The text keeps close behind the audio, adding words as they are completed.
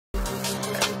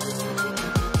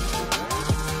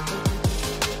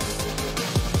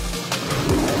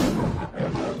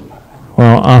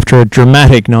Well, after a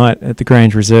dramatic night at the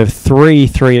Grange Reserve,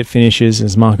 3-3 it finishes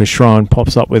as Marcus Schroen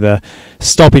pops up with a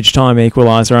stoppage time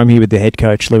equaliser. I'm here with the head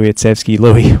coach, Louie Acevski.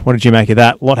 Louie, what did you make of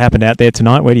that? What happened out there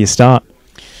tonight? Where do you start?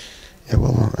 Yeah,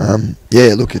 well,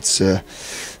 look, it's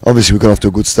obviously we got off to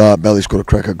a good start. Bally's got a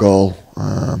cracker goal.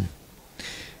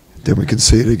 Then we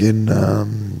conceded again,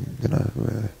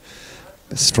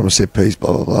 it's from a set piece,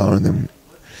 blah, blah, blah, and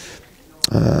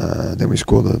then we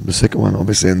scored the second one,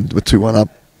 obviously, and we're 2-1 up.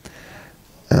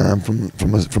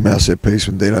 From our set piece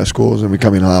when Dino scores, and we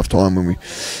come in half time and we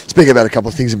speak about a couple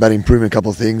of things, about improving a couple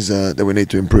of things that we need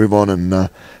to improve on and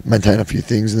maintain a few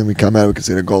things, and then we come out, we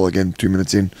concede a goal again 2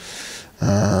 minutes in,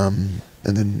 and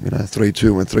then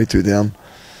 3-2, went 3-2 down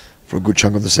for a good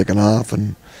chunk of the second half,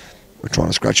 and we're trying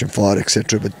to scratch and fight,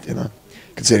 etc. But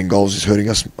conceding goals is hurting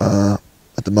us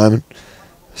at the moment.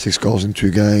 6 goals in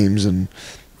 2 games, and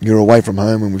you're away from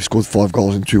home, and we've scored 5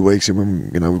 goals in 2 weeks,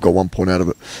 and we've got 1 point out of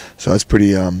it. So it's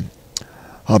pretty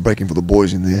heartbreaking for the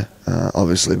boys in there,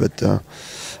 obviously. But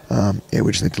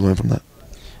we just need to learn from that.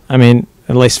 I mean,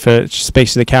 at least it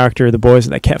speaks to the character of the boys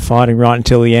that they kept fighting right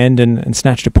until the end and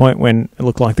snatched a point when it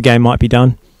looked like the game might be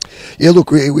done. Yeah,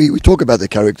 look, we talk about the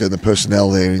character and the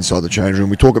personnel there inside the change room.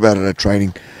 We talk about it at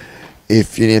training.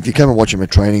 If you come and watch them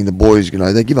at training, the boys,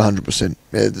 they give 100%.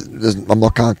 I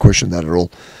can't question that at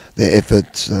all. Their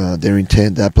effort, their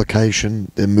intent, their application,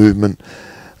 their movement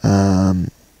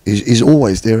is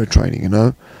always there at training.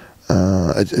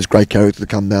 It's great character to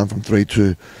come down from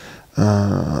 3-2,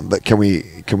 but can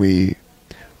we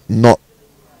not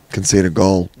concede a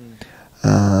goal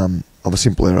of a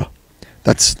simple error?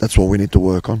 That's what we need to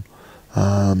work on.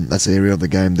 That's the area of the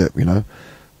game that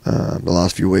the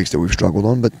last few weeks that we've struggled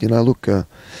on. But look,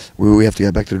 we have to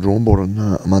go back to the drawing board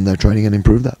on Monday training and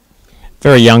improve that.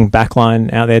 Very young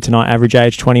backline out there tonight, average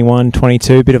age 21,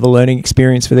 22, bit of a learning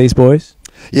experience for these boys.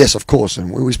 Yes, of course,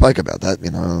 and we spoke about that.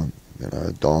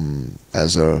 Dom,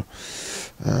 Azza,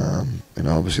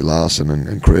 obviously Larson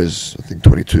and Krez. I think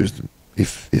 22s,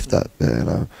 if that,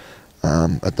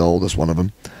 at the oldest one of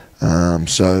them.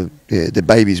 So yeah, they're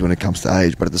babies when it comes to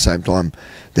age, but at the same time,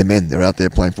 they're men. They're out there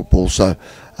playing football. So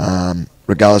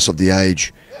regardless of the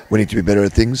age, we need to be better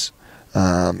at things.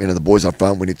 The boys up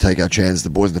front, we need to take our chance. The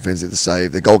boys in defence need to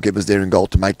save. The goalkeeper's there in goal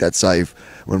to make that save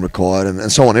when required,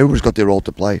 and so on. Everybody's got their role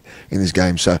to play in this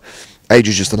game. So age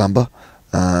is just a number.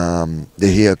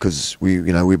 They're here because we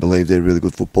believe they're really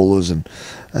good footballers, and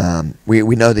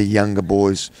we know the younger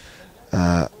boys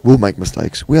will make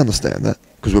mistakes. We understand that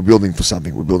because we're building for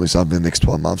something. We're building something in the next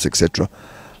 12 months, etc.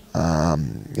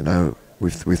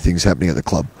 With things happening at the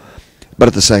club. But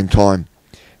at the same time,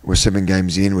 we're 7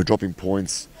 games in. We're dropping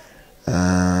points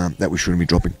that we shouldn't be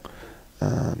dropping.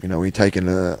 We're taking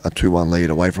a 2-1 lead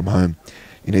away from home.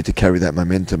 You need to carry that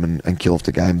momentum and kill off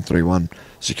the game 3-1,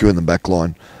 secure the back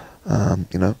line.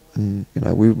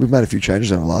 We've made a few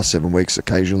changes over the last 7 weeks.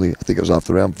 Occasionally, I think it was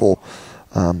after round 4.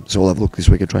 So we'll have a look this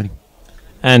week at training.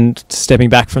 And stepping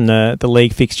back from the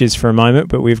league fixtures for a moment,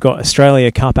 but we've got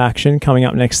Australia Cup action coming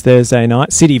up next Thursday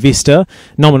night. City Vista,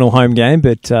 nominal home game,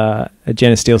 but at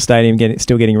Jenna Steele Stadium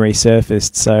still getting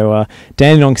resurfaced. So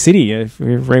Dandenong City, if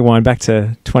we rewind back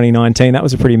to 2019, that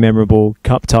was a pretty memorable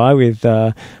cup tie with,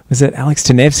 was it Alex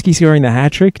Tanevsky scoring the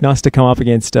hat-trick? Nice to come up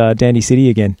against Dandy City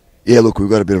again. Yeah, look,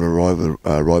 we've got a bit of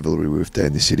a rivalry with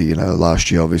Dandy City, last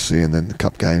year obviously, and then the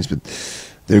cup games, but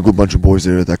they're a good bunch of boys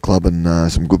there at that club, and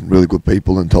some really good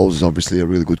people. And Tolls is obviously a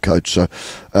really good coach. So,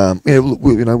 we're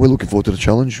looking forward to the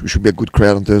challenge. We should be a good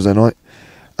crowd on Thursday night,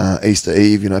 Easter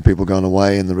Eve. People going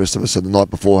away, and the rest of us. So the night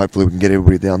before, hopefully, we can get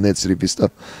everybody down there at City Vista,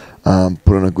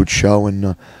 put on a good show,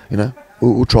 and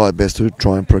we'll try our best to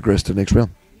try and progress to the next round.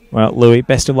 Well, Louie,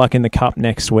 best of luck in the Cup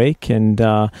next week, and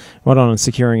well done on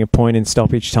securing a point in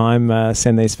stoppage time.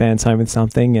 Send these fans home with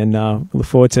something, and look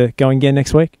forward to going again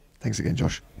next week. Thanks again,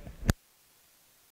 Josh.